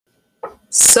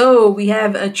So we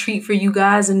have a treat for you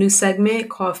guys, a new segment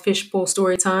called Fishbowl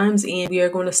Story Times, and we are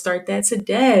going to start that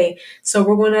today. So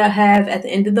we're going to have at the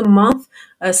end of the month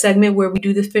a segment where we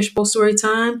do the Fishbowl Story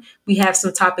Time. We have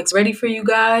some topics ready for you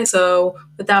guys. So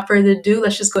without further ado,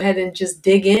 let's just go ahead and just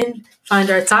dig in, find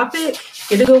our topic,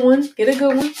 get a good one, get a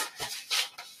good one.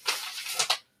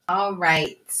 All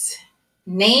right.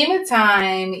 Name a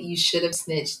time you should have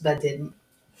snitched but didn't.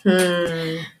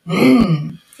 Okay.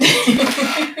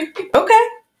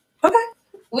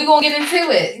 We're going to get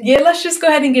into it. Yeah, let's just go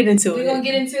ahead and get into it. We're going to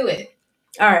get into it.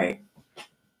 All right.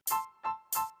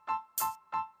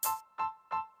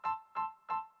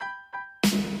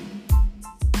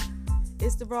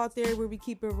 It's the Raw Theory where we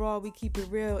keep it raw, we keep it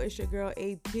real. It's your girl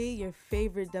AP, your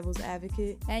favorite devil's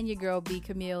advocate. And your girl B.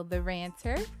 Camille, the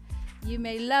ranter. You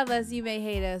may love us, you may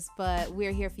hate us, but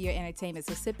we're here for your entertainment.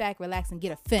 So sit back, relax, and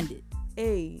get offended.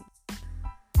 Hey.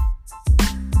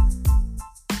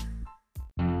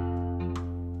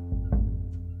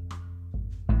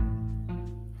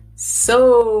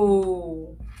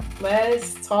 So,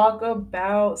 let's talk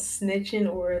about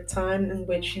snitching or a time in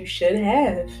which you should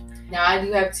have. Now, I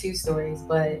do have two stories,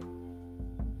 but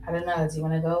I don't know. Do you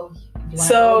want to go?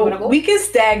 We can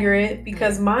stagger it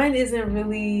because mine isn't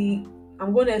really...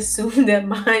 I'm going to assume that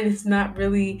mine is not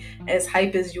really as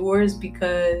hype as yours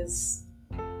because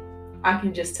I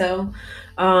can just tell.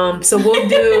 So we'll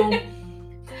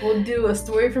do a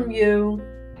story from you,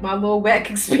 my little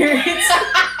whack experience.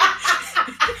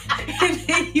 And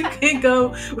then you can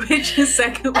go with your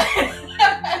second one.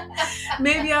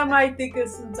 Maybe I might think of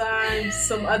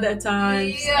some other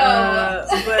times.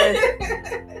 But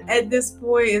at this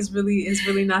point, it's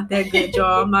really not that good,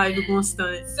 y'all. I'm not even gonna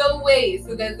stunt. So wait,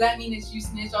 so does that mean that you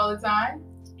snitch all the time?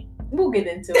 We'll get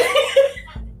into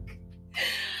it.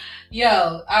 Yo,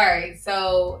 all right.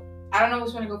 So I don't know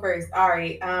which one to go first. All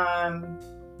right.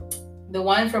 The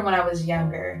one from when I was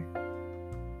younger.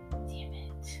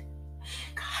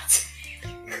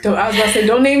 I was about to say,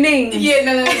 don't name names. Yeah,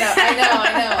 no. I know.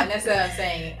 And that's what I'm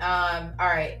saying. All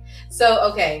right.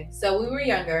 So we were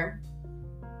younger.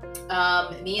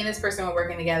 Me and this person were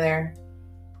working together.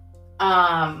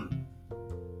 And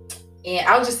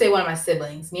I'll just say one of my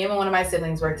siblings. Me and one of my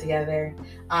siblings worked together.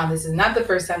 This is not the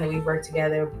first time that we've worked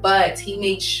together, but he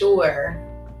made sure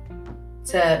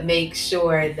to make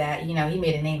sure that, he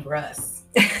made a name for us.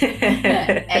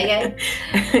 Okay.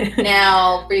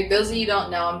 Now, for those of you who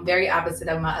don't know, I'm very opposite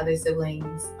of my other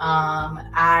siblings.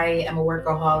 I am a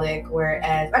workaholic,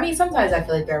 whereas sometimes I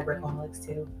feel like they're workaholics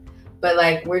too. But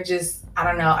we're just, I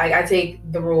don't know. I take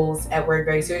the rules at work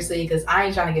very seriously because I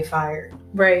ain't trying to get fired.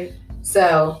 Right.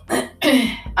 So,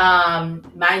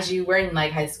 mind you, we're in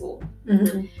high school.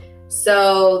 Mm-hmm.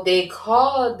 So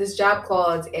this job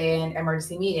called an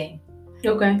emergency meeting.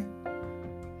 Okay.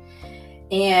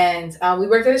 And we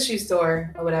worked at a shoe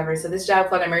store or whatever. So this job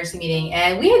called an emergency meeting.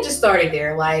 And we had just started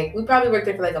there. We probably worked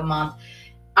there for a month.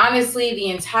 Honestly, the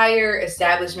entire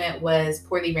establishment was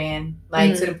poorly ran.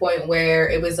 To the point where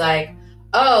it was I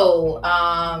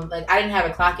didn't have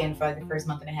a clock in for the first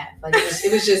month and a half.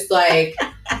 It was just I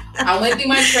went through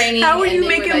my training. How were you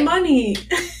making money?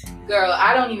 Girl,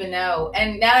 I don't even know.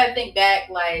 And now that I think back,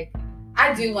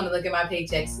 I do want to look at my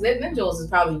paychecks. Them Jules is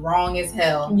probably wrong as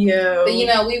hell. Yeah. But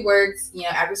we worked,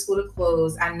 after school to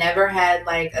close. I never had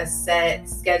a set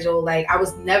schedule. I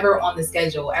was never on the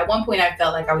schedule. At one point I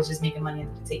felt like I was just making money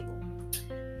under the table.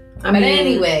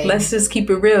 Anyway, let's just keep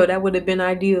it real. That would have been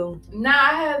ideal. Nah,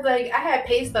 I had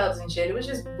pay stubs and shit. It was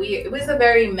just weird. It was a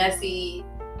very messy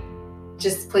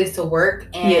just place to work.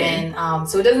 And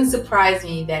so it doesn't surprise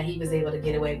me that he was able to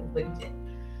get away with what he did.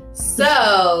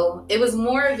 So it was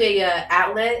more of a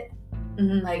outlet,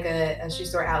 mm-hmm. a shoe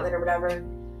store outlet or whatever.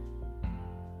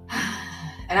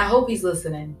 And I hope he's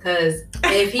listening, because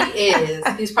if he is,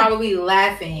 he's probably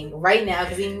laughing right now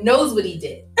because he knows what he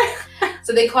did.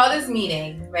 So they call this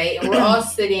meeting, right? And we're all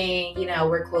sitting,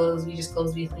 we're closed. We just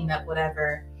close, we clean up,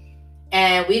 whatever.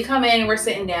 And we come in, we're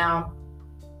sitting down.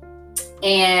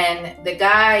 And the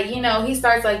guy, he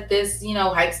starts this,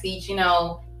 hype speech,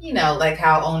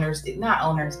 how owners do, not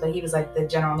owners, but he was the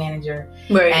general manager.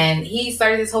 Right. And he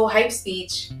started this whole hype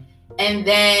speech. And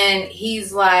then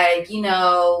he's we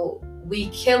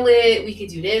kill it. We could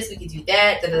do this. We could do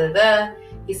that. Da, da, da, da.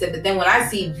 He said, but then when I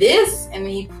see this, and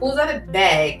then he pulls out a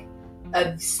bag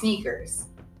of sneakers.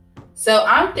 So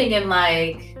I'm thinking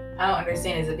I don't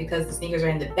understand. Is it because the sneakers are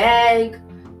in the bag?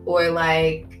 Or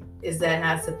is that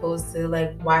not supposed to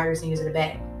why are sneakers in the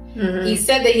bag? Mm-hmm. He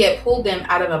said that he had pulled them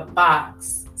out of a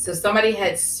box. So somebody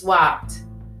had swapped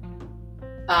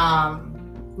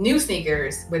new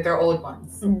sneakers with their old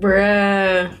ones.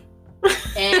 Bruh.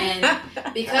 And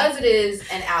because it is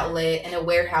an outlet and a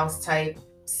warehouse type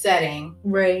setting,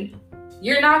 right,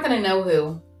 you're not going to know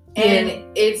who. And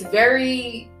it's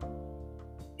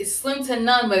slim to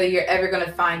none whether you're ever going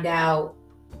to find out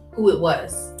who it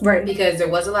was. Right. Because there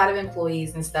was a lot of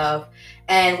employees and stuff.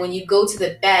 And when you go to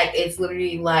the back, it's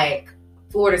literally like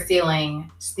floor to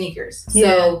ceiling sneakers. Yeah.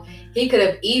 So he could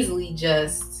have easily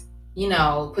just,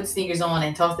 put sneakers on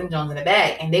and tossed them Jones in the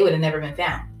bag and they would have never been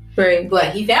found. Right.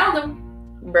 But he found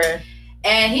them. Bruh.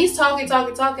 And he's talking,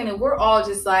 and we're all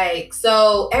just like,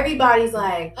 so everybody's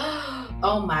like,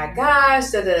 oh my gosh,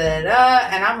 da da da da.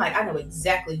 And I'm like, I know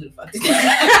exactly who the fuck this is.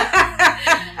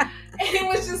 And it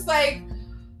was just like,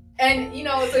 and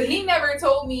so he never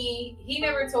told me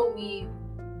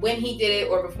when he did it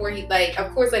or before he, like,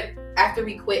 of course, like after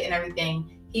we quit and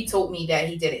everything, he told me that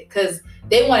he did it because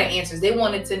they wanted answers. They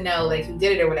wanted to know like who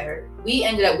did it or whatever.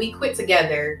 We quit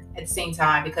together at the same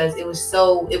time because it was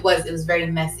very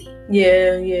messy.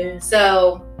 Yeah.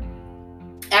 So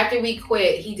after we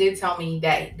quit, he did tell me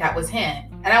that was him.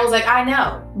 And I was like, I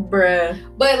know. Bruh.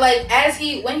 But like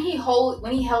when he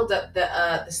held up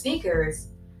the sneakers,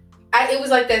 it was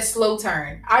like that slow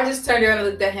turn. I just turned around and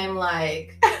looked at him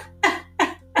like,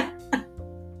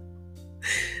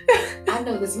 I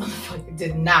know this motherfucker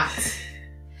did not.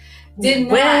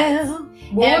 Well,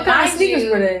 what kind of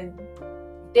sneakers were they?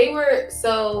 They were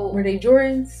Were they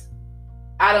Jordans?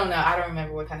 I don't know. I don't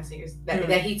remember what kind of sneakers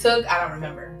that he took. I don't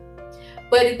remember.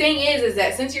 But the thing is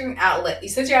that since you're at an outlet,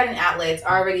 it's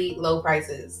already low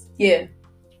prices. Yeah.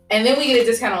 And then we get a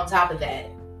discount on top of that.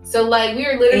 So like we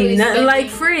were literally ain't nothing like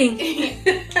free.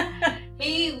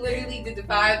 He literally did the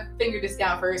 5-finger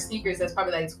discount for his sneakers. That's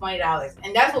probably like $20,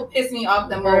 and that's what pissed me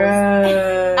off the most.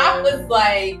 I was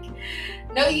like,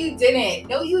 "No, you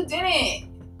didn't.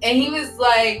 And he was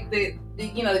like, the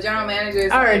general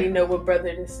manager. I already know what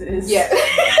brother this is. Yeah.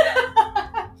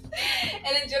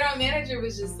 And the general manager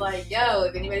was just like, "Yo,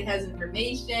 if anybody has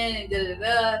information and da da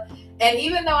da." And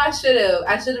even though I should have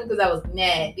because I was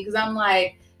mad because I'm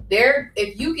like,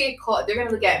 if you get caught, they're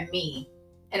gonna look at me.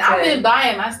 And I've been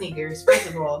buying my sneakers, first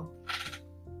of all.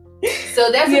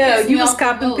 So that's what you was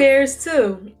copping pairs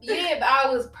too. Yeah, but I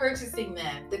was purchasing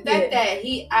them. The fact that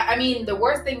the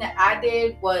worst thing that I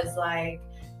did was like,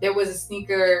 there was a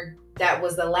sneaker that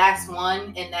was the last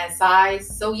one in that size.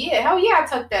 So hell yeah, I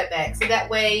tucked that back. So that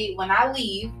way, when I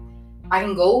leave, I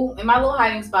can go in my little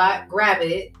hiding spot, grab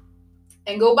it,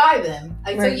 and go buy them.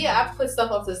 Like, right. So I put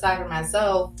stuff off to the side for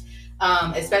myself.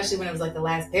 Especially when it was like the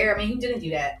last pair. I mean, who didn't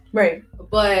do that? Right.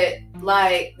 But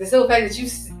like the simple fact that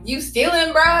you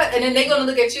stealing, bro, and then they're gonna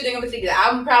look at you. They're gonna think that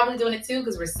I'm probably doing it too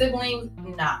because we're siblings.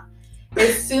 Nah.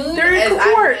 As soon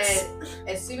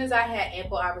as I had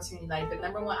ample opportunity, like the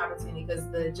number one opportunity, because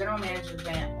the general manager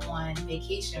went on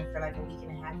vacation for like a week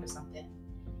and a half or something.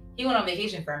 He went on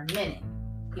vacation for a minute.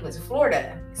 He went to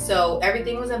Florida, so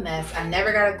everything was a mess. I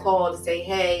never got a call to say,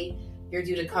 "Hey, you're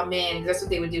due to come in." That's what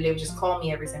they would do. They would just call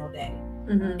me every single day.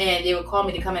 Mm-hmm. And they would call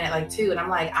me to come in at like 2. And I'm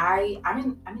like, I'm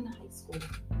in high school.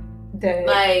 Dang.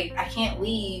 Like, I can't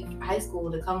leave high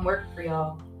school to come work for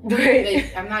y'all. Right.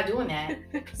 Like, I'm not doing that.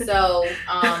 So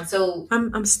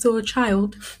I'm still a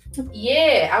child.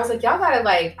 Yeah. I was like, y'all gotta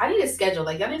I need a schedule.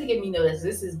 Like, y'all need to give me notice.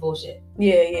 This is bullshit.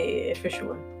 Yeah, for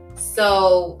sure.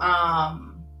 So,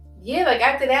 like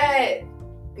after that,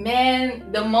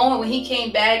 man, the moment when he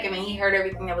came back and then he heard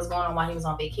everything that was going on while he was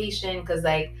on vacation, because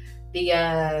like the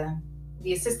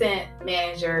assistant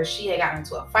manager, she had gotten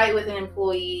into a fight with an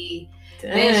employee. Dang.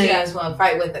 Then she got into a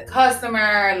fight with a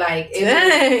customer. Like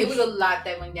it was a lot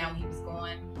that went down when he was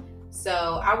going.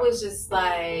 So I was just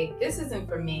like, this isn't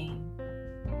for me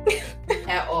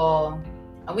at all.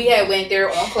 And we went there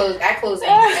at closing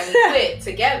and we quit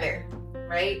together,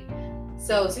 right?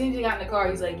 So as soon as he got in the car,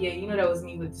 he's like, "Yeah, you know that was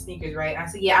me with the sneakers, right?" I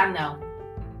said, "Yeah, I know."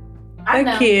 I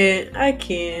can't.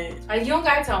 You don't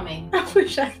gotta tell me. I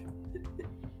wish I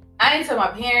didn't tell my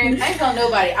parents. I didn't tell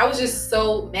nobody. I was just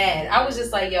so mad. I was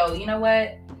just like, "Yo, you know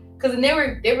what?" Because they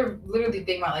were literally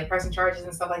thinking about like pressing charges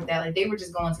and stuff like that. Like they were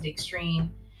just going to the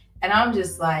extreme, and I'm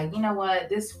just like, you know what?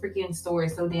 This freaking store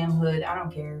is so damn hood. I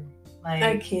don't care. Like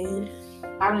I can't.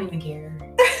 I don't even care.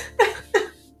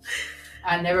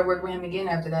 I never worked with him again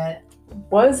after that.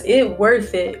 Was it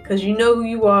worth it? Because you know who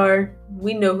you are.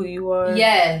 We know who you are.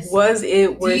 Yes. Was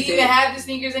it worth it? Do you even have the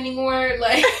sneakers anymore?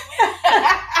 Like,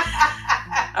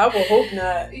 I will hope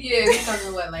not. Yeah, we're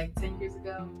talking like 10 years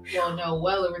ago? Well, no,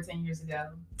 well over 10 years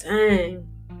ago. Dang.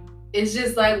 It's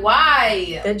just like,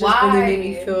 why? That just really made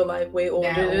me feel like way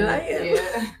older than I am.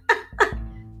 Yeah.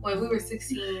 Well, we were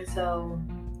 16, so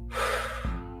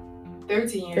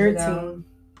 13 years ago.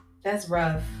 That's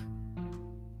rough.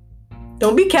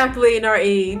 Don't be calculating our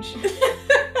age.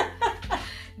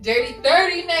 Dirty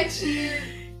 30 next year.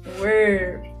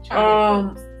 Word.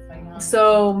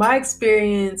 So my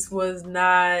experience was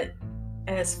not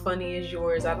as funny as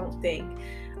yours, I don't think.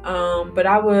 But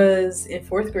I was in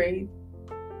 4th grade,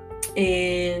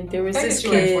 and there was this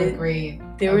kid. In 4th grade.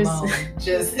 There was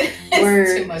just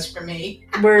it's too much for me.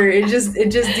 Word. It just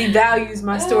devalues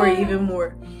my story even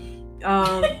more.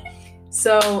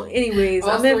 So, anyways,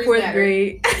 I'm in 4th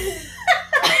grade. Okay.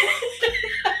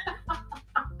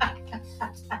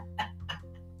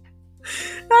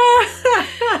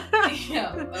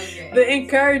 The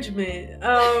encouragement.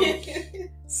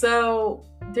 So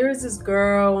there was this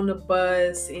girl on the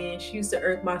bus, and she used to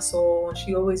irk my soul, and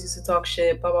she always used to talk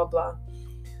shit, blah blah blah.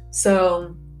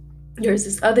 So there's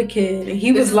this other kid, and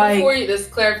he was like, let's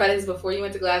clarify, this is before you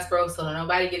went to Glassboro, so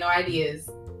nobody get no ideas.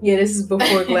 Yeah, this is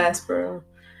before Glassboro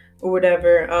or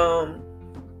whatever.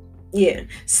 Yeah.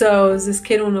 So there's this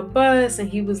kid on the bus, and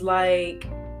he was like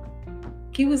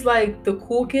the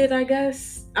cool kid, I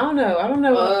guess. I don't know. I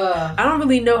don't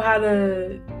really know how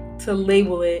to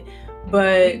label it,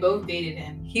 but we both dated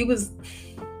him. He was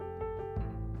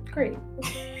great.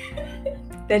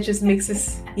 That just makes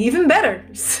us even better.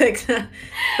 But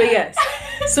yes.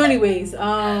 So anyways,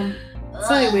 I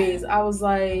was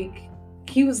like,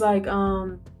 he was like,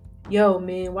 yo,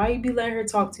 man, why you be letting her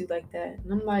talk to you like that?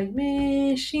 And I'm like,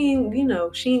 man, she ain't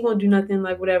gonna do nothing,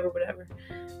 like whatever.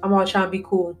 I'm all trying to be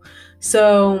cool.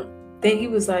 So then he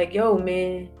was like, yo,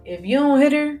 man, if you don't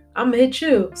hit her, I'm gonna hit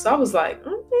you. So I was like,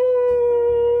 well,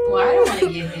 I don't want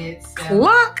to get hit. So.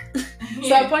 Clock.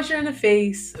 So I punched her in the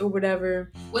face or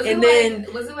whatever. Was it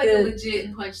like a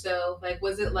legit punch though? Like,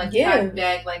 was it like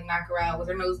back, like knock her out? Was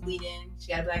her nose bleeding?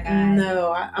 She had a black eye?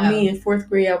 No, I mean, in 4th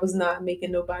grade, I was not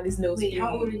making nobody's nose bleed.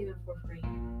 How old are you in 4th grade?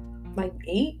 Like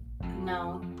 8?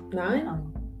 No. 9?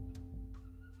 No.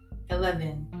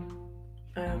 11.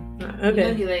 Okay. You're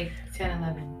gonna be like 10,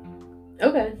 11.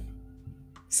 Okay.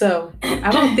 So I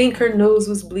don't think her nose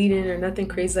was bleeding or nothing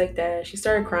crazy like that. She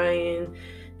started crying.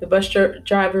 The bus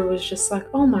driver was just like,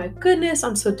 oh my goodness,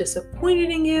 I'm so disappointed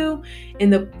in you.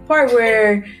 And the part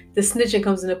where the snitching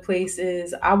comes into place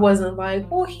is I wasn't like,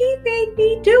 well, he made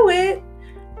me do it.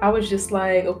 I was just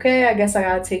like, okay, I guess I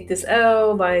gotta take this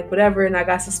L, like whatever. And I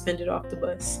got suspended off the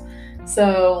bus.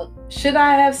 So should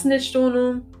I have snitched on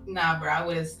him? Nah, bro, I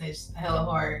would have snitched hella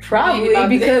hard. Probably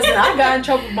because I got in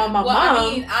trouble by my mom. I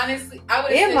mean, honestly, I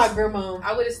would have and my grandma.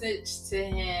 I would have snitched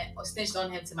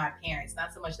on him to my parents,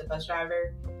 not so much the bus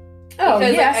driver. Oh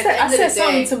because yeah, I said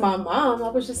something to my mom. I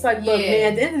was just like, look,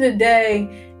 man, at the end of the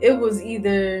day, it was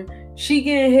either she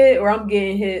getting hit or I'm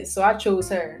getting hit, so I chose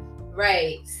her.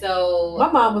 Right. So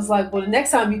my mom was like, well, the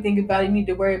next time you think about it, you need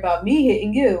to worry about me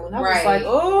hitting you. And I was like,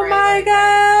 oh my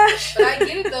gosh. But I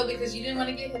get it though, because you didn't want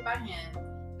to get hit by him.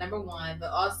 Number one,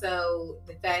 but also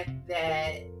the fact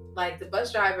that like the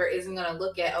bus driver isn't gonna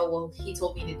look at, oh well, he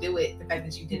told me to do it. The fact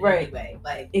that you did it anyway,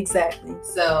 like exactly.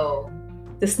 So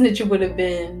the snitcher would have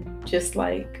been just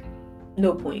like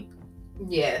no point.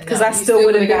 Yeah, because I still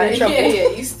would have gotten in trouble. Yeah,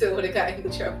 you still would have gotten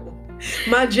in trouble.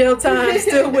 My jail time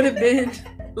still would have been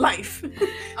life.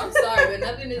 I'm sorry, but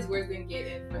nothing is worse than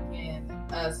getting freaking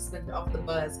suspended off the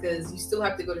bus because you still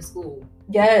have to go to school.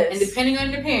 Yes, and depending on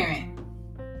the parent.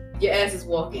 Your ass is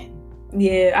walking.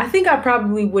 Yeah, I think I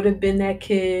probably would have been that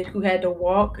kid who had to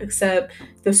walk, except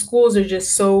the schools are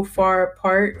just so far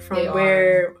apart from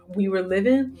where we were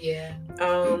living. Yeah.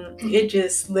 It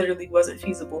just literally wasn't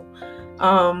feasible.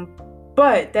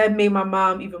 But that made my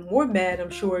mom even more mad, I'm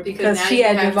sure, because she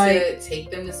had to like take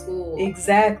them to school.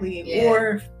 Exactly. Yeah.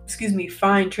 Or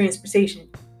find transportation.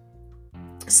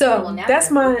 So that's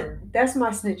my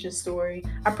snitching story.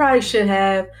 I probably should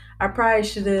have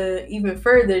even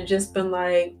further just been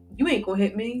like, you ain't gonna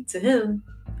hit me to him,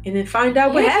 and then find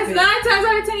out what happened. 9 times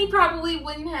out of 10 he probably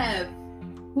wouldn't have.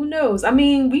 Who knows? I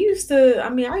mean, I used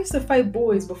to fight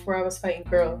boys before I was fighting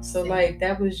girls. So like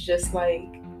that was just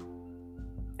like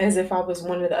as if I was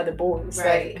one of the other boys.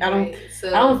 Right. Like I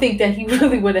don't think that he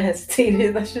really would have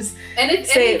hesitated. Let's just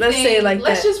say it like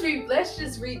let's that. Let's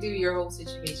just redo your whole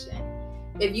situation.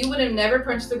 If you would have never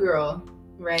punched the girl,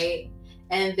 right?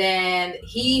 And then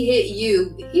he hit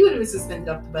you, he would have been suspended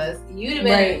off the bus. You'd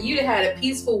have had a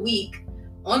peaceful week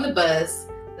on the bus,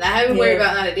 not having to worry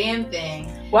about not a damn thing.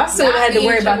 Well, I still had to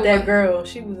worry about that girl.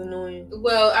 She was annoying.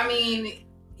 Well, I mean,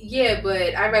 yeah,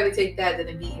 but I'd rather take that than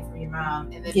a beating from your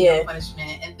mom and then no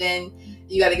punishment. And then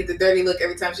you got to get the dirty look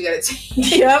every time she got to take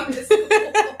you.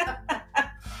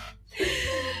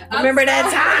 Remember that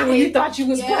time when you thought you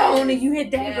was grown and you hit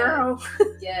that girl?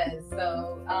 Yes.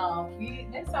 So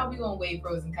next time we're gonna weigh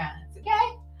pros and cons,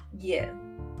 okay? Yeah.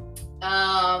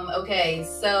 Okay,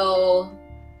 so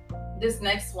this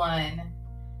next one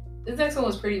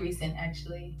was pretty recent,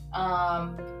 actually.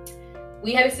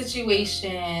 We had a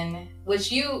situation,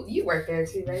 which you worked there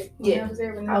too, right? Yeah, I was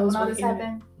there when I was all this working.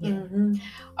 happened. Yeah. Mm-hmm.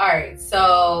 All right,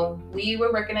 so we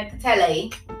were working at the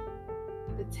tele.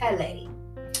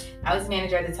 I was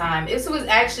manager at the time. This was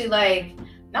actually like,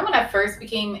 not when I first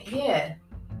became, yeah,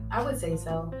 I would say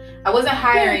so. I wasn't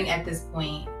hiring at this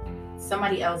point.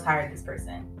 Somebody else hired this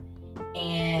person.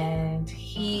 And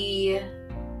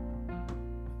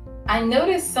I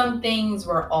noticed some things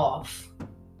were off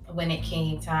when it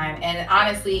came time. And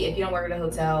honestly, if you don't work at a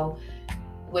hotel,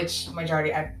 which I'm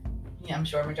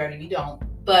sure majority of you don't,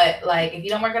 but like if you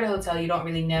don't work at a hotel, you don't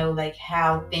really know like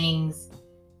how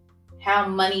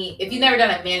money, if you've never done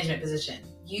a management position,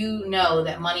 you know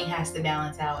that money has to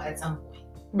balance out at some point.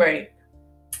 Right.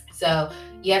 So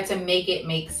you have to make it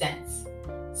make sense.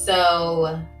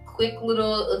 So quick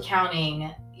little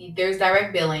accounting, there's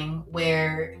direct billing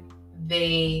where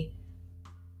they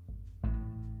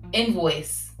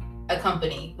invoice a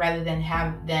company rather than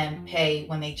have them pay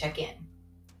when they check in.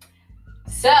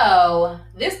 So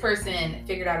this person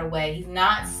figured out a way. He's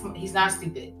not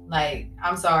stupid. Like,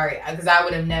 I'm sorry, because I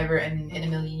would have never in a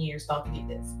million years thought to do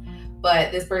this.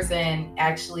 But this person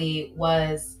actually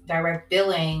was direct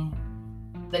billing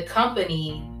the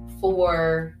company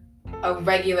for a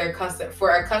regular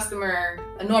customer,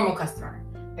 a normal customer,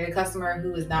 like a customer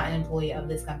who is not an employee of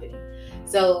this company.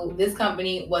 So this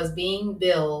company was being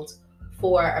billed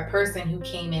for a person who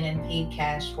came in and paid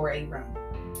cash for a room.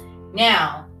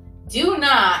 Now, do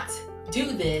not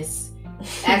do this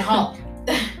at home.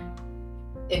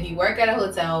 If you work at a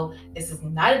hotel, this is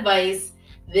not advice.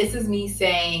 This is me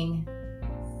saying,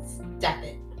 stop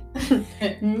it.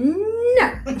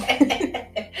 No.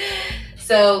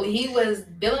 So he was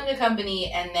billing the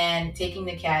company and then taking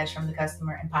the cash from the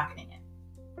customer and pocketing it.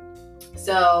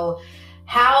 So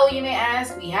how, you may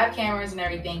ask, we have cameras and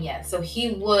everything. Yes. So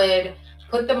he would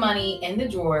put the money in the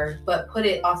drawer, but put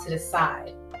it off to the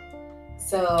side.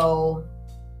 So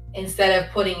instead of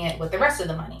putting it with the rest of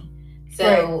the money.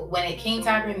 So when it came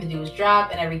time for him to do his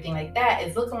drop and everything like that,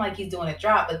 it's looking like he's doing a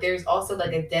drop, but there's also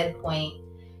like a dead point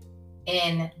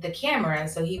in the camera.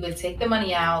 So he would take the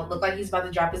money out, look like he's about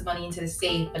to drop his money into the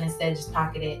safe, but instead just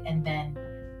pocket it and then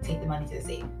take the money to the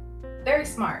safe. Very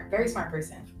smart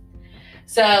person.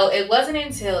 So it wasn't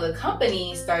until the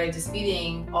company started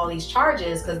disputing all these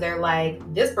charges, because they're like,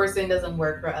 this person doesn't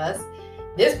work for us.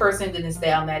 This person didn't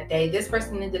stay on that day. This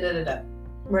person did da-da-da-da.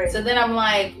 Right. So then I'm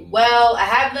like, well, I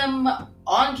have them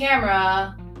on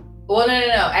camera. Well, no.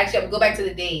 Actually, I'll go back to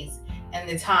the days and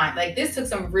the time. Like, this took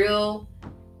some real,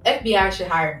 FBI should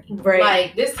hire me. Right.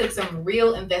 Like, this took some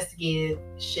real investigative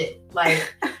shit.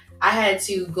 Like, I had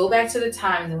to go back to the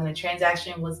times when the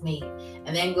transaction was made,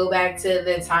 and then go back to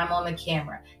the time on the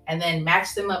camera, and then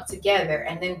match them up together,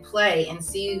 and then play and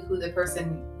see who the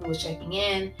person who was checking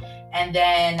in. And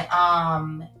then,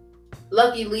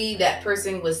 luckily that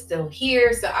person was still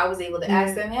here, so I was able to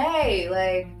ask them, hey,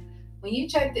 like, when you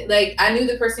checked it, like, I knew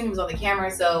the person who was on the camera,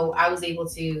 so I was able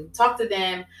to talk to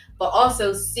them, but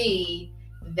also see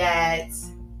that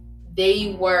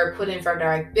they were put in for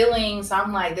direct billing. So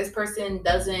I'm like, this person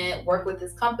doesn't work with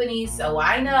this company, so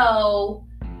I know,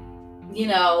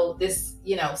 this,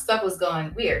 stuff was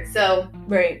going weird. So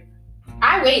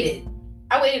I waited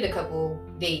a couple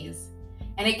days,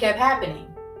 and it kept happening.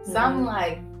 So I'm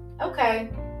like, okay.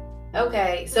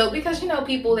 So because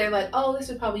people, they're like, oh, this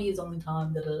would probably his only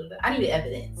time. Da, da, da. I needed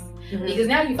evidence, because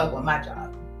now you fuck with my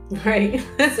job. Right.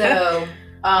 So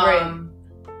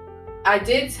I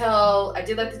did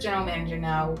let the general manager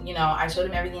know. I showed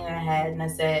him everything that I had, and I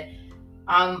said,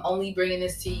 I'm only bringing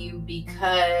this to you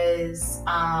because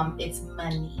it's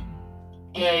money,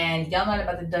 and y'all not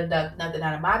about to deduct nothing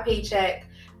out of my paycheck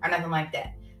or nothing like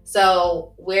that.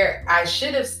 So where I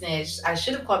should have snitched, I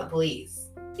should have called the police,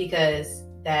 because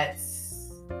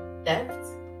that's theft.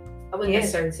 I wouldn't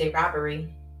necessarily say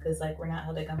robbery, because like we're not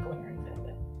held at gunpoint or anything like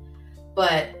that.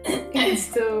 But it's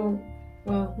still,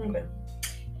 well, okay.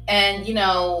 And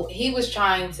he was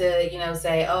trying to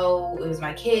say, oh, it was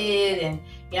my kid, and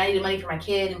I needed money for my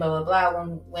kid, and blah blah blah.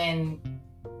 When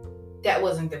that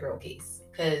wasn't the real case,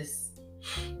 because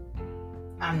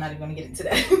I'm not even going to get into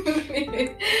that.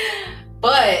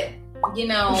 But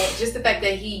just the fact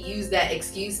that he used that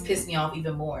excuse pissed me off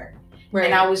even more. Right.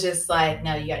 And I was just like,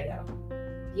 no, you gotta go.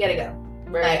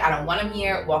 Right. Like, I don't want him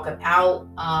here. Walk him out.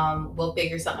 We'll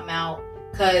figure something out.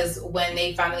 Because when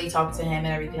they finally talked to him and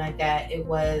everything like that, it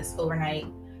was overnight.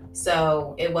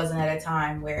 So it wasn't at a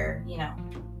time where,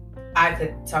 I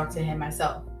could talk to him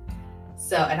myself.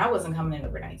 So, and I wasn't coming in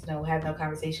overnight to have no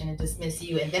conversation and dismiss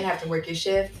you and then have to work your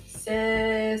shift.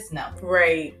 Sis, no.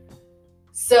 Right.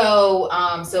 So,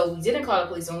 so we didn't call the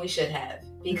police when we should have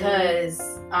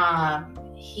because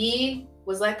he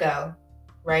was let go,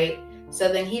 right?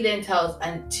 So then he didn't tell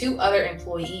two other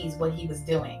employees what he was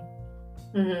doing.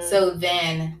 Mm-hmm. So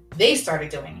then they started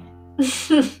doing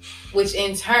it, which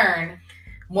in turn,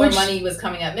 more money was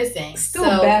coming up missing.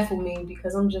 Still baffle me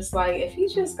because I'm just like, if he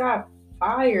just got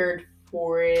fired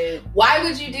for it, why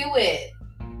would you do it?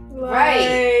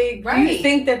 Right. You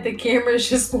think that the camera's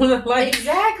just gonna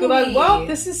exactly be like, well,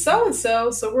 this is so and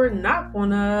so we're not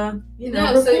gonna,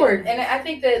 record. So, and I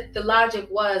think that the logic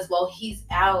was, well, he's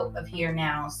out of here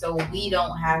now, so we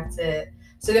don't have to.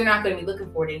 So they're not gonna be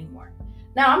looking for it anymore.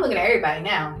 Now I'm looking at everybody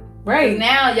now. Right.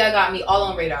 Now y'all got me all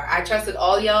on radar. I trusted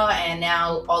all y'all, and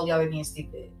now all y'all are being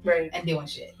stupid. Right. And doing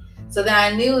shit. So then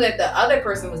I knew that the other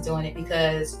person was doing it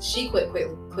because she quit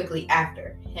quickly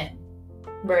after him.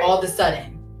 Right. All of a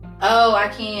sudden. Oh, I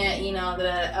can't,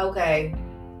 okay.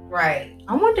 Right.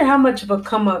 I wonder how much of a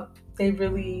come up they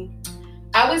really...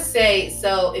 I would say,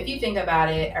 so if you think about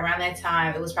it, around that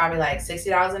time, it was probably like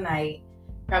 $60 a night,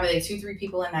 probably like 2-3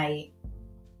 people a night.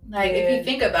 Like, if you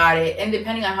think about it, and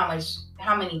depending on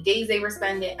how many days they were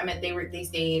spending, they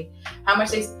stayed, how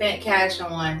much they spent cash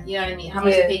on, you know what I mean? How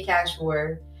much they paid cash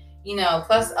for,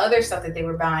 plus other stuff that they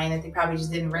were buying that they probably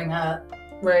just didn't ring up.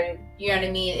 Right. You know what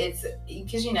I mean? It's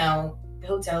because,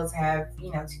 hotels have,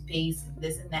 toothpaste,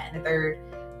 this and that and the third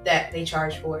that they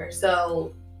charge for.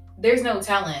 So there's no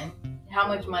telling how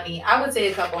much money. I would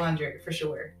say a couple hundred for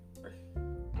sure.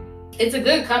 It's a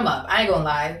good come up. I ain't gonna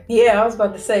lie. Yeah, I was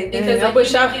about to say. Because I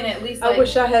wish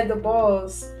I had the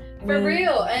balls. For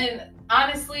real. And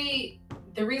honestly,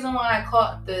 the reason why I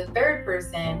caught the third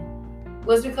person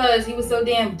was because he was so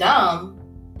damn dumb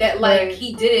that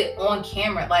he did it on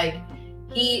camera. Like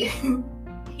he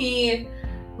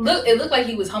it looked like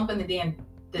he was humping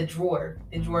the drawer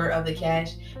of the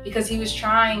cash because he was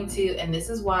trying to, and this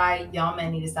is why y'all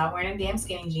men need to stop wearing them damn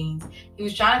skinny jeans. He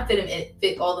was trying to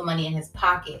fit all the money in his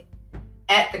pocket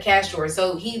at the cash drawer.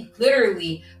 So he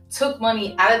literally took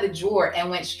money out of the drawer and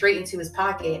went straight into his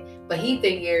pocket. But he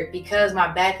figured because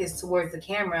my back is towards the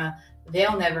camera,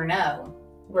 they'll never know.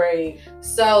 Right.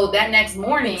 So that next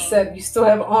morning, except you still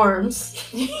have arms.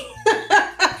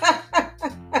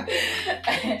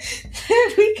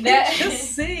 We can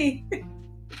just see.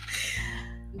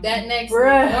 That next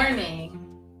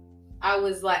morning, I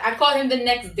was like, I called him the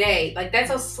next day. Like, that's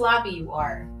how sloppy you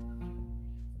are.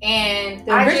 And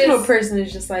the original person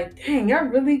is just like, dang, y'all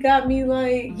really got me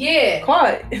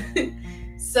caught.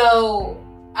 So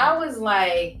I was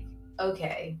like,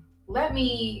 okay, let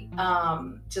me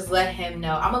just let him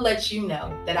know. I'm gonna let you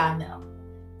know that I know.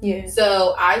 Yeah.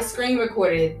 So I screen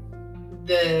recorded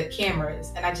the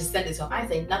cameras and I just sent it to him. I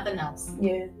say nothing else.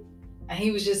 Yeah. And he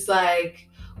was just like,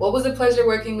 what was a pleasure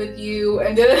working with you?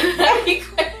 And then I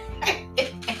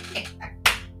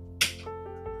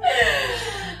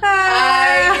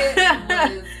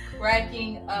was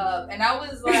cracking up. And I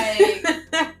was like,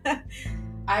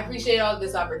 I appreciate all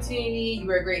this opportunity. You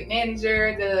were a great manager.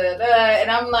 And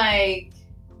I'm like,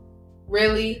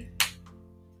 really?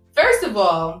 First of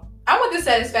all, I want the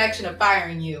satisfaction of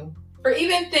firing you for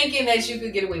even thinking that you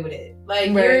could get away with it.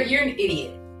 Like, right. You're an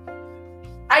idiot.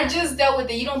 I just dealt with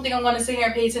it. You don't think I'm going to sit here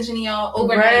and pay attention to y'all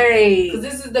overnight? Right. Because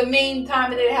this is the main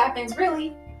time that it happens,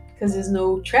 really. Because there's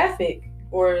no traffic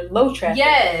or low traffic.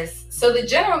 Yes. So the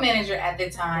general manager at the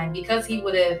time, because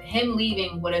him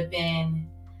leaving would have been,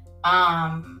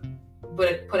 would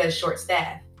have put a short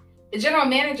staff. The general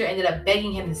manager ended up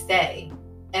begging him to stay.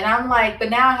 And I'm like, but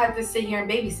now I have to sit here and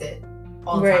babysit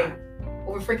all the time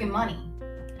over freaking money.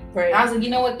 Right. And I was like, you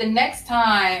know what? The next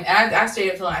time, and I straight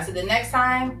up told him, I said, the next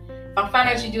time, if I find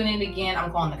out you're doing it again,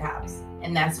 I'm calling the cops.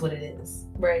 And that's what it is.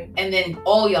 Right. And then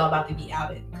all y'all about to be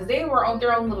outed. Because they were on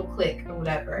their own little clique or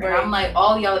whatever. Right. And I'm like,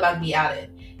 all y'all about to be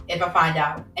outed if I find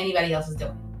out anybody else is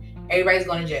doing it. Everybody's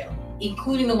going to jail,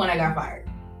 including the one I got fired.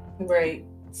 Right.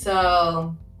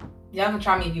 So y'all can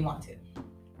try me if you want to.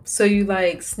 So you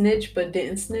snitch but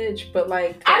didn't snitch, but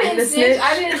I didn't snitch.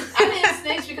 I didn't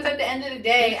snitch because at the end of the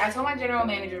day, I told my general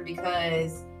manager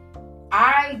because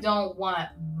I don't want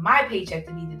my paycheck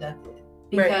to be deducted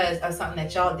because of something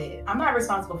that y'all did. I'm not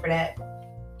responsible for that.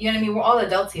 You know what I mean? We're all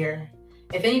adults here.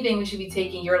 If anything, we should be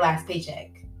taking your last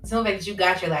paycheck. So the fact that you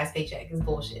got your last paycheck is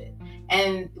bullshit.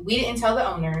 And we didn't tell the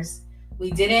owners.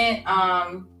 We didn't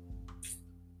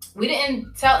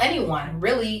tell anyone,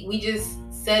 really. We just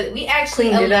said, we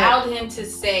actually allowed him to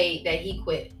say that he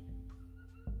quit.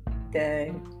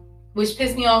 Dang. Which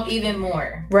pissed me off even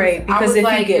more. Right, because if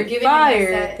you get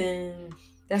fired, then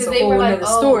that's a they whole were like, other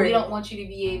oh, story. we don't want you to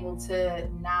be able to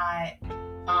not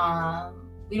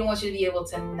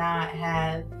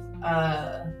have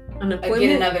Unemployment?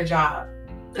 get another job.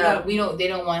 Oh. They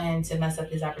don't want him to mess up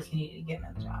his opportunity to get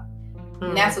another job.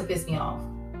 And Mm. that's what pissed me off.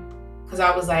 Because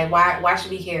I was like, why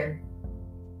should we care?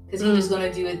 Because he's just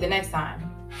gonna do it the next time.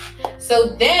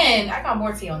 So then I got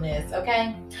more tea on this,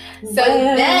 okay?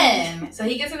 So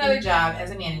he gets another job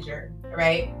as a manager,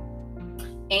 right?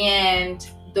 And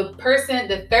the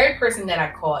third person that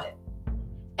I caught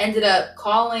ended up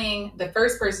calling the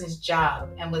first person's job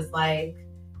and was like,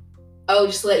 oh,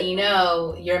 just to let you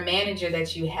know, your manager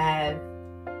that you have,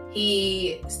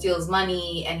 he steals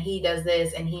money and he does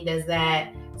this and he does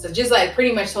that. So just like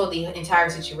pretty much told the entire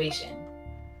situation.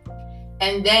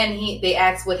 And then they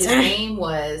asked what his name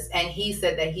was, and he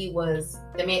said that he was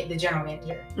the general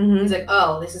manager. Mm-hmm. He's like,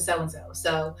 oh, this is so-and-so.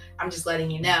 So I'm just letting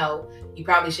you know, you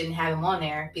probably shouldn't have him on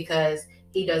there because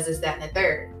he does this, that, and the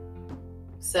third.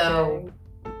 So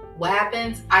what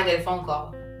happens? I get a phone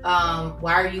call.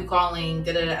 Why are you calling?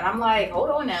 Da-da-da. And I'm like,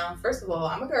 hold on now. First of all,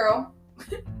 I'm a girl.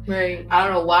 Right. I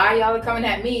don't know why y'all are coming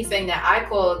at me saying that I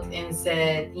called and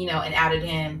said, and outed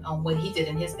him on what he did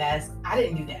in his past. I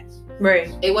didn't do that. Right.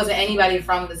 It wasn't anybody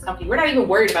from this company. We're not even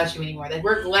worried about you anymore. Like,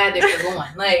 we're glad that you're going.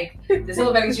 Like, the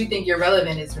simple fact that you think you're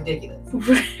relevant is ridiculous.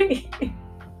 Right.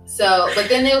 So, but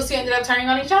then those two ended up turning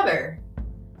on each other.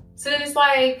 So then it's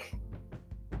like,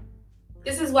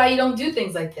 this is why you don't do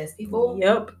things like this, people.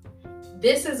 Yep.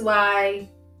 This is why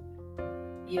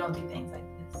you don't do things like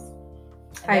this.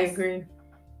 I agree.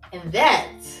 And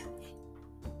that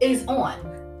is on.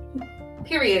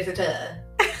 Period.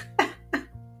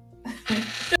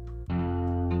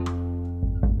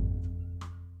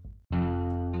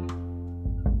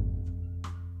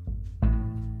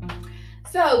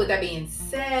 So, with that being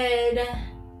said,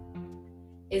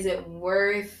 is it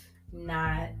worth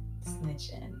not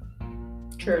snitching?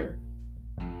 True.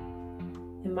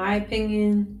 In my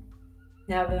opinion,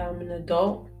 now that I'm an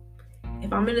adult,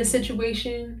 if I'm in a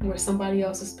situation where somebody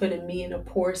else is putting me in a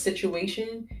poor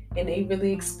situation and they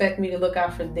really expect me to look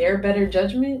out for their better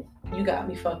judgment, you got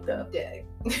me fucked up. Yeah.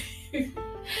 You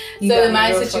So got in me my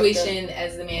real situation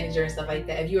as the manager and stuff like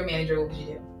that, if you were a manager, what would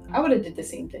you do? I would have did the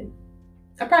same thing.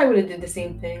 I probably would have did the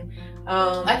same thing.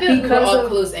 I feel like we were all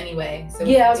close anyway. So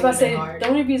yeah, I was about to say, hard. the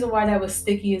only reason why that was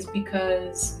sticky is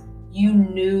because you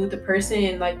knew the person,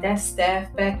 and like that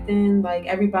staff back then, like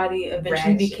everybody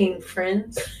eventually became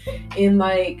friends. And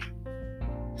like,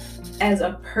 as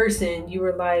a person, you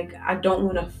were like, I don't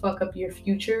want to fuck up your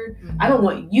future. Mm-hmm. I don't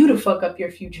want you to fuck up your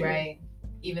future. Right.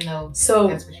 Even though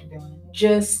that's what you're doing.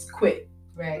 Just quit.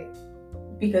 Right.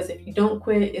 Because if you don't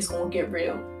quit, it's going to get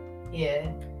real.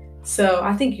 Yeah. So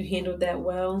I think you handled that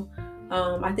well.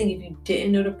 I think if you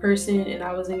didn't know the person and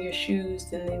I was in your shoes,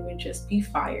 then they would just be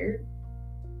fired.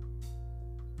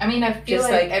 I mean, I feel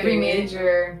like every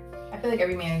manager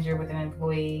with an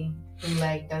employee who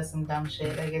like does some dumb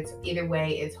shit, like it's either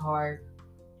way, it's hard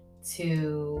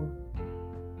to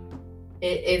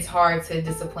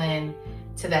discipline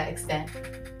to that extent.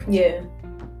 Yeah.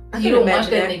 You don't want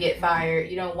them to get fired.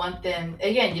 You don't want them,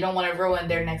 again, you don't want to ruin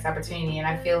their next opportunity. And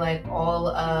I feel like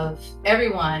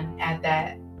everyone at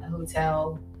that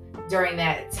hotel during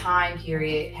that time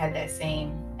period had that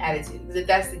same attitude. Because if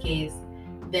that's the case,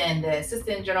 then the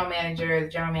assistant general manager, the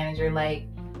general manager, like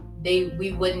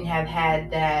we wouldn't have had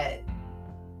that,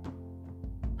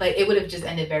 like it would have just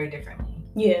ended very differently.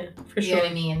 Yeah, for sure. You know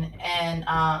what I mean?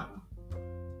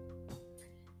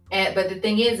 And but the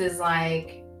thing is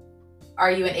like,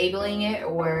 are you enabling it,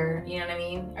 or you know what I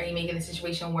mean? Are you making the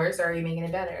situation worse, or are you making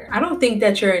it better? I don't think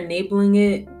that you're enabling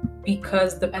it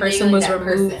because the person was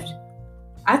removed.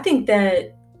 I think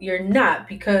that you're not,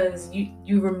 because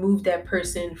you removed that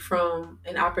person from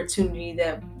an opportunity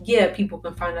that, yeah, people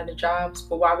can find other jobs,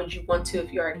 but why would you want to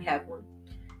if you already have one?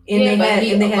 And yeah,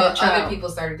 they had a child. Other people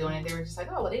started doing it. They were just like,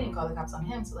 oh, well, they didn't call the cops on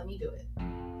him, so let me do it.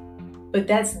 But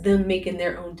that's them making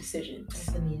their own decisions.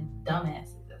 That's them being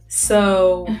dumbasses.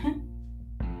 So,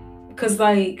 because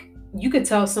like, you could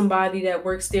tell somebody that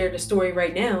works there the story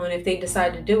right now, and if they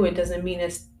decide to do it, doesn't mean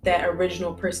it's that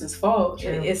original person's fault.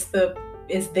 True.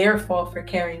 It's their fault for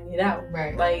carrying it out.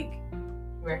 Right. Like,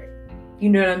 right. You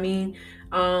know what I mean?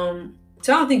 So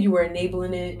I don't think you were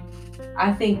enabling it.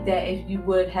 I think that if you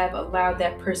would have allowed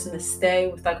that person to stay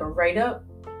with like a write-up,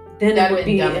 then it would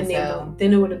be enabling.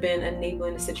 Then it would have been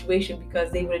enabling the situation,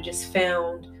 because they would have just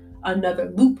found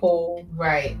another loophole.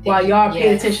 Right. While y'all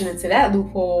pay attention to that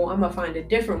loophole, I'm gonna find a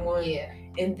different one. Yeah.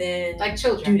 And then like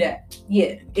children do that.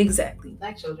 Yeah, exactly.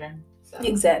 Like children. So.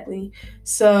 Exactly.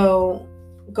 So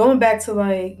going back to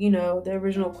like, the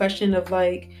original question of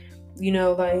like,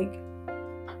 like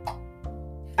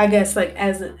I guess like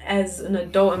as an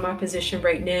adult in my position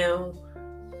right now,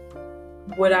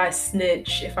 would I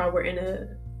snitch if I were in a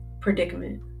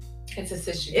predicament? It's a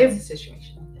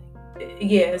situational thing.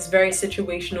 Yeah, it's very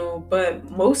situational, but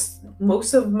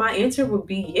most of my answer would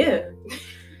be yeah.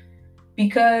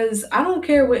 Because I don't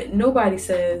care what nobody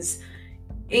says.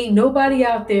 Ain't nobody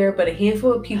out there but a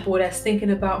handful of people that's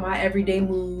thinking about my everyday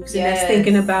moves and that's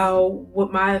thinking about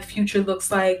what my future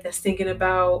looks like, that's thinking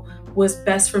about what's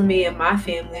best for me and my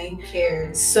family. Who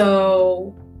cares?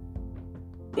 So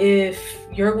if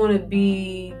you're going to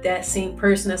be that same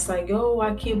person that's like, oh,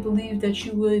 I can't believe that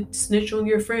you would snitch on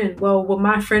your friend. Well, would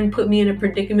my friend put me in a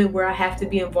predicament where I have to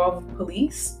be involved with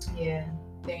police? Yeah,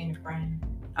 they ain't a friend.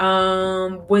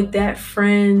 Would that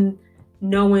friend,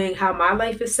 knowing how my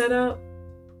life is set up,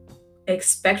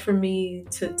 expect for me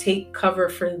to take cover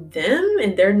for them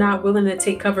and they're not willing to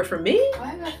take cover for me?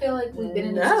 Why do I feel like we've been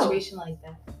in a situation like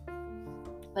that?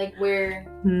 Like where...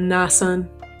 Nah, son.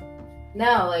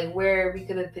 No, like where we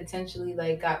could have potentially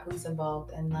like got police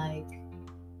involved and like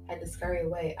had to scurry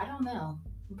away. I don't know.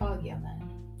 I'm foggy on that.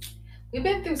 We've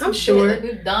been through some shit that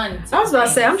we've done. I was about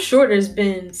to say, I'm sure there's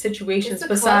been situations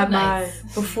aside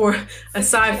from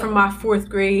my 4th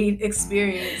grade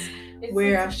experience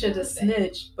where I should have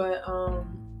snitched, but oh,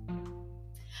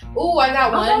 I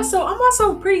got one. I'm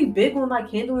also pretty big on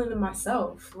like handling it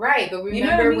myself. Right, but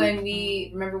remember when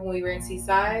we were in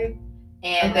Seaside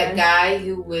and that guy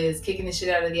who was kicking the shit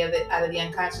out of the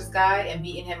unconscious guy and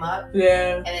beating him up?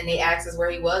 Yeah. And then they asked us where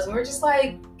he was, and we were just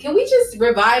like, can we just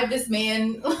revive this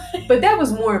man? But that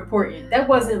was more important. That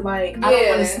wasn't like, I don't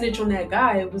want to snitch on that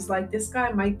guy. It was like, this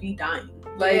guy might be dying.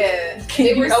 Like,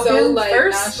 they were so like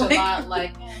nonchalant,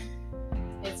 like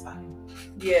it's fine.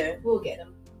 Yeah. We'll get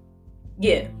him.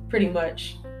 Yeah, pretty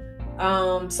much.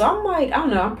 So I'm like, I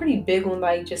don't know, I'm pretty big on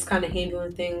like just kind of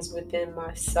handling things within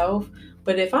myself.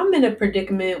 But if I'm in a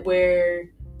predicament where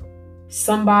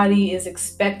somebody is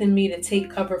expecting me to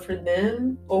take cover for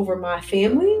them over my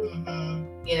family,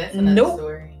 yeah, that's another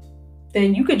story.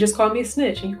 Then you could just call me a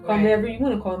snitch and you can call me whatever you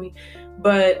want to call me.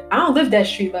 But I don't live that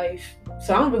street life,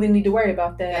 so I don't really need to worry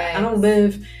about that. Thanks. I don't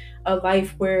live a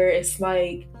life where it's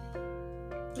like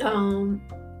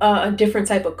a different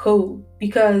type of code,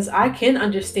 because I can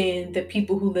understand the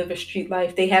people who live a street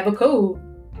life. They have a code.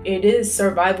 It is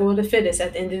survival of the fittest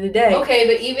at the end of the day. Okay,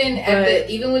 but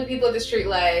even with people at the street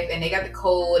life and they got the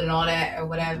code and all that or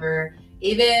whatever,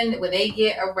 even when they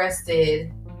get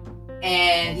arrested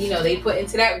and they put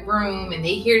into that room and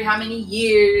they hear how many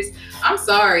years, I'm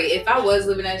sorry, if I was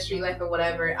living that street life or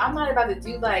whatever, I'm not about to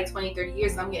do like 20, 30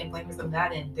 years, so I'm getting blamed for something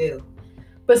that I didn't do.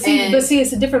 But see,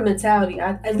 it's a different mentality.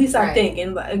 At least I think.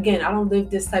 And again, I don't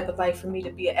live this type of life for me to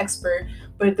be an expert.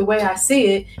 But the way I see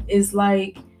it is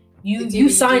like you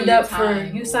signed up for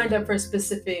a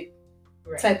specific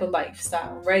type of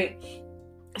lifestyle, right?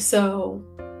 So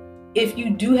if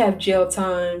you do have jail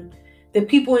time, the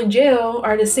people in jail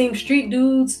are the same street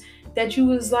dudes that you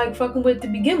was like fucking with to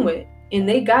begin with, and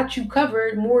they got you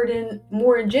covered more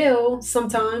in jail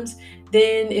sometimes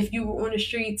than if you were on the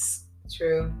streets.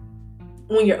 True.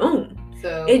 On your own.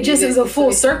 So it just is a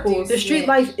full circle. The street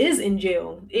life is in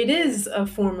jail. It is a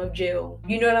form of jail.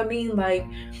 You know what I mean? Like,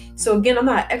 so again, I'm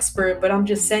not an expert, but I'm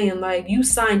just saying, like, you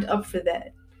signed up for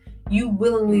that. You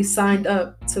willingly signed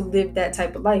up to live that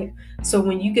type of life. So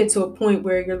when you get to a point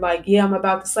where you're like, yeah, I'm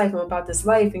about this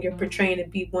life, and you're portraying to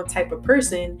be one type of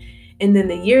person, and then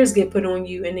the years get put on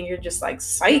you, and then you're just like,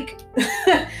 psych.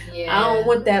 I don't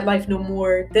want that life no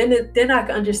more. Then I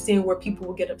can understand where people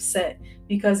will get upset,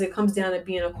 because it comes down to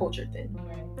being a culture thing.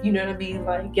 You know what I mean?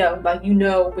 Like, yo, like, you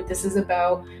know what this is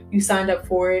about. You signed up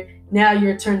for it. Now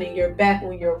you're turning your back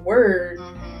on your word.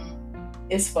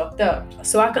 It's fucked up.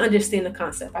 So I can understand the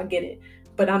concept. I get it.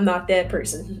 But I'm not that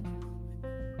person.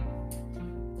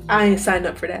 I ain't signed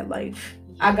up for that life.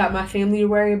 I got my family to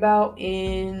worry about,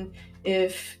 and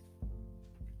if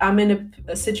I'm in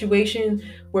a situation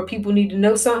where people need to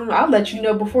know something, I'll let you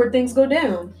know before things go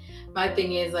down. My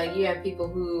thing is, like, you have people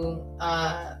who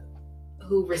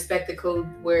respect the code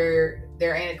where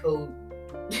there ain't a code.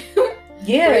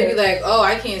 Yeah. Where they be like, oh,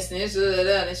 I can't snitch,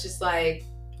 and it's just like,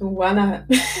 why not?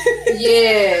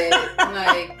 Yeah.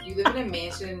 Like, you live in a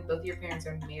mansion, both your parents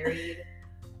are married,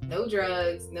 no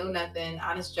drugs, no nothing,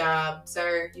 honest job,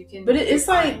 sir, you can. But it's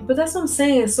like, but that's what I'm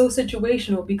saying, it's so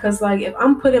situational, because like, if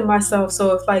I'm putting myself,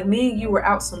 so if like me and you were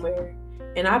out somewhere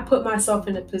and I put myself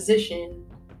in a position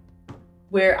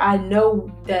where I know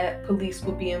that police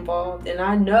will be involved, and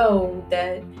I know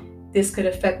that this could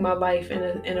affect my life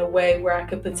in a way where I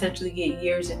could potentially get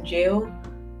years in jail,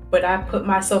 but I put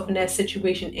myself in that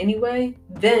situation anyway,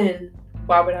 then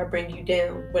why would I bring you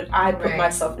down when I put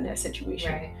myself in that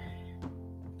situation?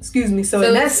 Excuse me. So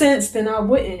in that sense, then I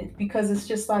wouldn't, because it's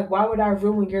just like, why would I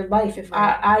ruin your life if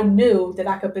I knew that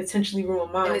I could potentially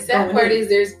ruin mine? And the sad part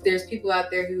is there's people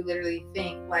out there who literally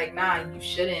think like, nah, you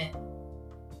shouldn't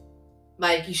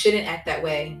act that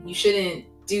way. You shouldn't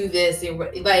do this.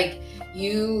 Like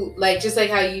you, like, just like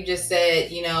how you just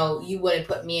said, you know, you wouldn't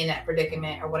put me in that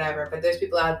predicament or whatever. But there's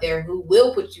people out there who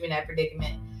will put you in that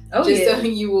predicament. So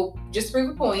you will just prove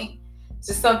a point.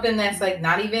 Just something that's like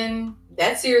not even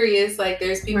that serious. Like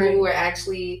there's people who are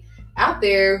actually out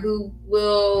there who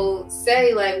will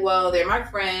say like, well, they're my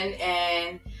friend,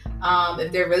 and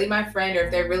if they're really my friend or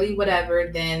if they're really whatever,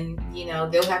 then, you know,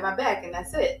 they'll have my back and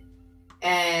that's it.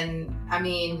 And I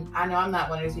mean, I know I'm not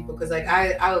one of those people, because like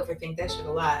I overthink that shit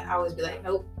a lot. I always be like,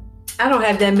 nope. I don't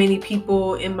have that many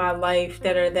people in my life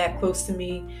that are that close to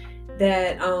me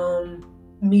that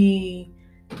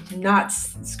not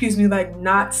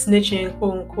snitching,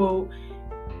 quote unquote,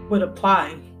 would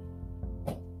apply.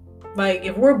 Like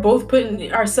if we're both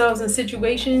putting ourselves in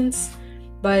situations,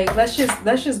 like let's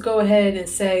just go ahead and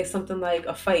say something like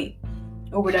a fight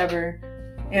or whatever.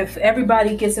 If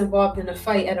everybody gets involved in a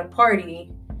fight at a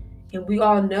party and we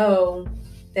all know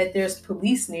that there's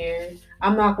police near,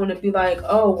 I'm not going to be like,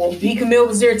 oh, well, B. Camille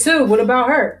was there too. What about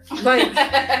her? Like,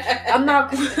 I'm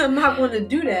not going to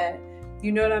do that.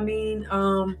 You know what I mean?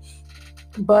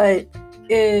 But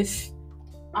if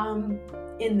I'm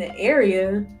in the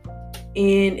area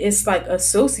and it's like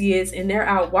associates and they're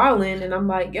out wilding, and I'm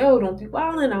like, yo, don't be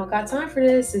wilding. I don't got time for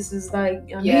this. This is like,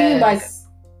 I mean, like,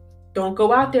 don't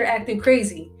go out there acting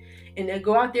crazy. And they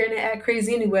go out there and they act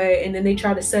crazy anyway. And then they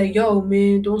try to say, yo,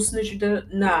 man, don't snitch.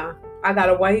 Nah, I got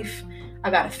a wife.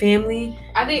 I got a family.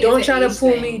 I think don't try to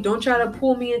pull me. Don't try to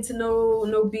pull me into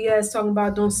no BS talking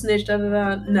about don't snitch. Da da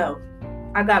da. No,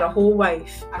 I got a whole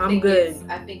wife. I'm good.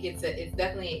 I think it's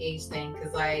definitely an age thing,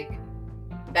 because like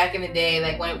back in the day,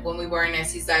 like when we were in that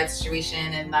seaside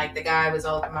situation and like the guy was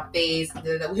all up in my face,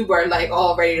 we were like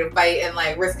all ready to fight and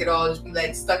like risk it all, just be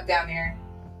like stuck down there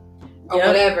or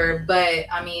whatever. But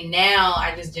I mean, now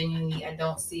I just genuinely I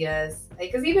don't see us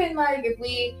like, because even like if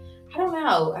we, I don't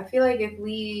know, I feel like if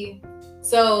we.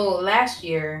 So last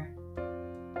year,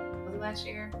 was it last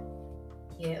year?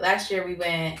 Yeah, last year we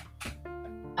went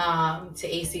to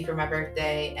AC for my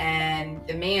birthday, and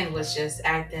the man was just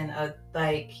acting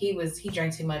like he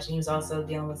drank too much, and he was also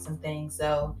dealing with some things.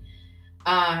 So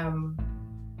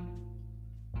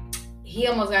he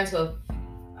almost got into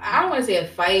I don't want to say a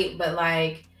fight, but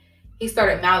like he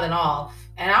started mouthing off,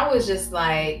 and I was just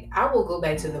like, I will go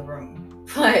back to the room,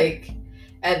 like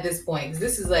at this point, because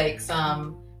this is like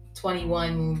some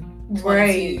 21,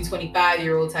 22,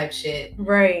 25-year-old type shit.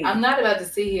 Right. I'm not about to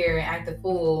sit here and act a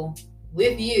fool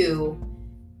with you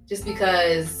just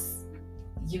because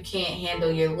you can't handle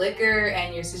your liquor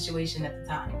and your situation at the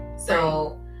time.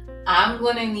 So I'm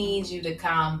gonna need you to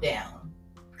calm down,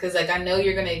 because like I know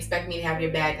you're gonna expect me to have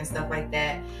your back and stuff like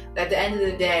that. But at the end of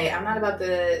the day, I'm not about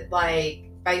to like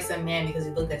fight some man because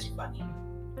he looked at you funny.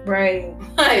 Right.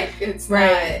 Like it's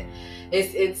not.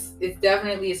 It's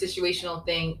definitely a situational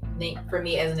thing for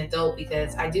me as an adult,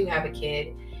 because I do have a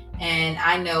kid, and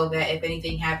I know that if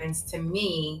anything happens to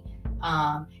me,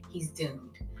 he's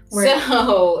doomed. Right.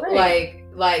 So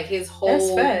like his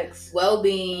whole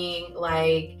well-being,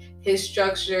 like his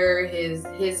structure,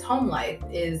 his home life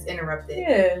is interrupted.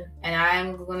 Yeah. And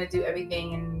I'm going to do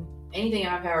everything and anything in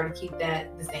my power to keep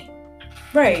that the same.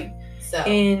 Right. So,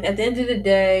 and at the end of the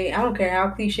day, I don't care how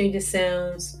cliche this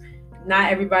sounds,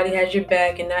 not everybody has your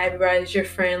back, and not everybody's your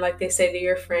friend like they say they're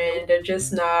your friend. They're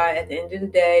just not. At the end of the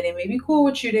day, they may be cool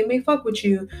with you, they may fuck with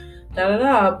you,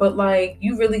 but like,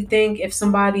 you really think if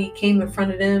somebody came in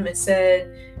front of them and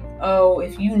said, oh,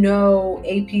 if you know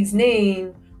AP's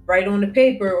name, write on the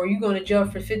paper or you're going to jail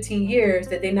for 15 years,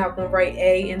 that they're not going to write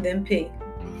A and then P?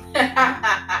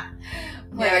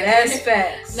 Like, that's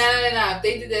facts. No. If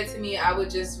they did that to me, I would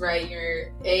just write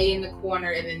your A in the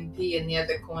corner and then P in the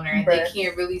other corner. And they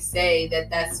can't really say that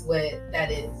that's what that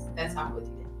is. That's how I would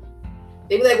do it.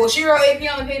 They'd be like, well, she wrote AP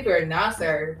on the paper. Nah,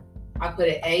 sir. I put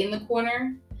an A in the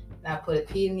corner and I put a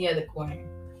P in the other corner.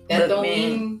 That don't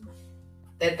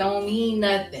mean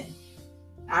nothing.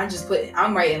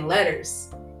 I'm writing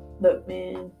letters. Look,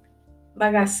 man.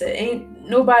 Like I said, ain't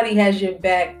nobody has your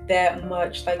back that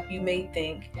much like you may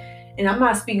think. And I'm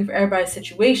not speaking for everybody's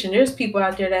situation. There's people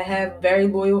out there that have very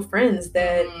loyal friends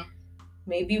that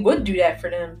maybe would do that for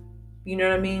them. You know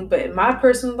what I mean? But in my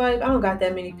personal life, I don't got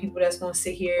that many people that's going to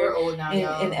sit here We're old now,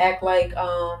 and act like,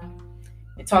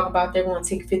 and talk about they're going to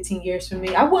take 15 years from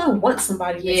me. I wouldn't want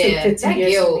somebody to take 15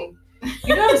 years from me.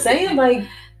 You know what I'm saying? Like,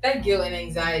 That guilt and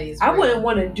anxiety is I real. wouldn't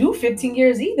want to do 15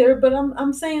 years either, but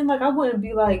I'm saying, like, I wouldn't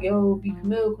be like, yo, B.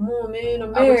 Camille, come on, man,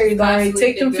 I'm married. Like,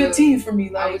 take them 15 from me.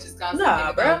 Like, I would just constantly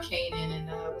think about Kanan and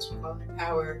what's called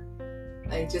Power.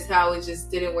 Like, just how it just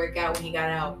didn't work out when he got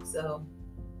out. So,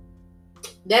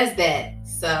 that's that.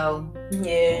 So,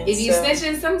 yeah. If you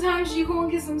snitching, sometimes you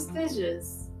gonna get some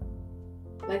stitches.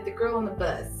 Like the girl on the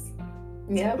bus.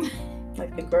 Yep.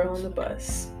 Like the girl on the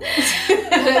bus.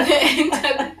 At the end of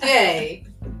the day,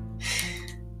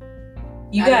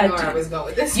 you gotta do. I was going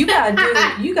with this. You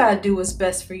gotta do what's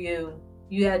best for you.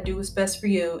 You gotta do what's best for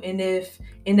you, and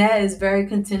that is very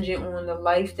contingent on the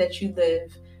life that you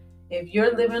live. If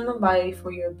you're living a life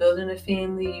where you're building a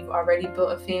family, you've already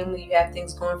built a family, you have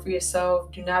things going for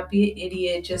yourself. Do not be an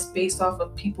idiot just based off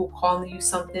of people calling you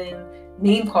something,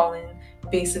 name calling,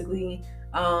 basically.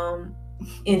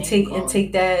 And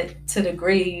take that to the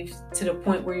grave, to the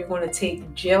point where you're going to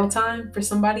take jail time for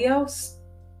somebody else.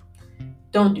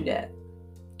 Don't do that.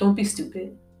 Don't be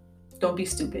stupid. Don't be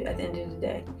stupid at the end of the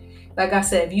day. Like I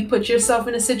said, if you put yourself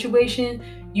in a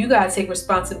situation, you got to take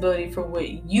responsibility for what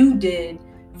you did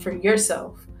for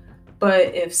yourself.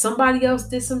 But if somebody else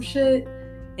did some shit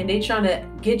and they trying to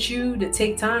get you to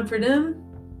take time for them,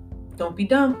 don't be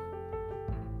dumb.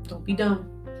 Don't be dumb.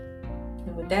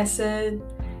 And with that said,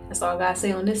 that's all I gotta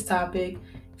say on this topic.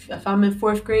 If I'm in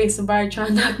 4th grade, somebody trying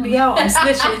to knock me out, I'm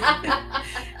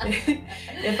snitching.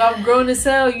 If I'm grown as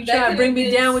hell, you trying to bring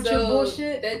me down with your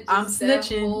bullshit, I'm snitching.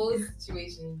 That whole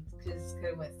situation just could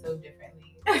have went so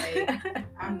differently. Like,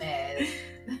 I'm mad.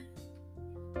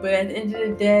 But at the end of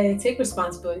the day, take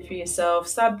responsibility for yourself.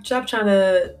 Stop trying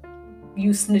to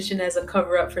use snitching as a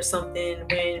cover up for something,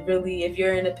 when really, if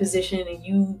you're in a position and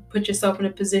you put yourself in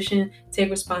a position, take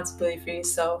responsibility for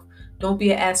yourself. Don't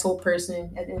be an asshole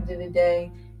person at the end of the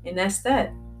day. And that's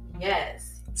that.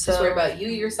 Yes. So, just worry about you,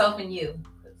 yourself, and you.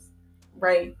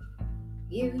 Right.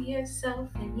 You, yourself,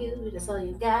 and you. That's all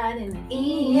you got in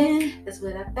the end. That's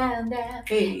what I found out.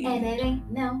 Hey. And it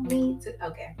ain't no need to.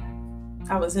 Okay.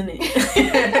 I was in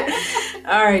it.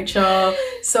 All right, y'all.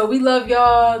 So we love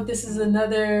y'all. This is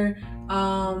another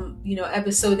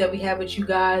episode that we have with you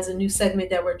guys, a new segment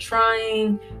that we're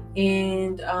trying.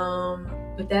 And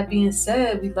with that being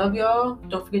said, we love y'all.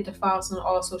 Don't forget to follow us on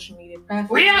all social media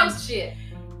platforms. Real shit.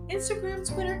 Instagram,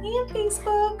 Twitter, and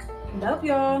Facebook. Love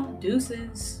y'all.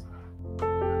 Deuces.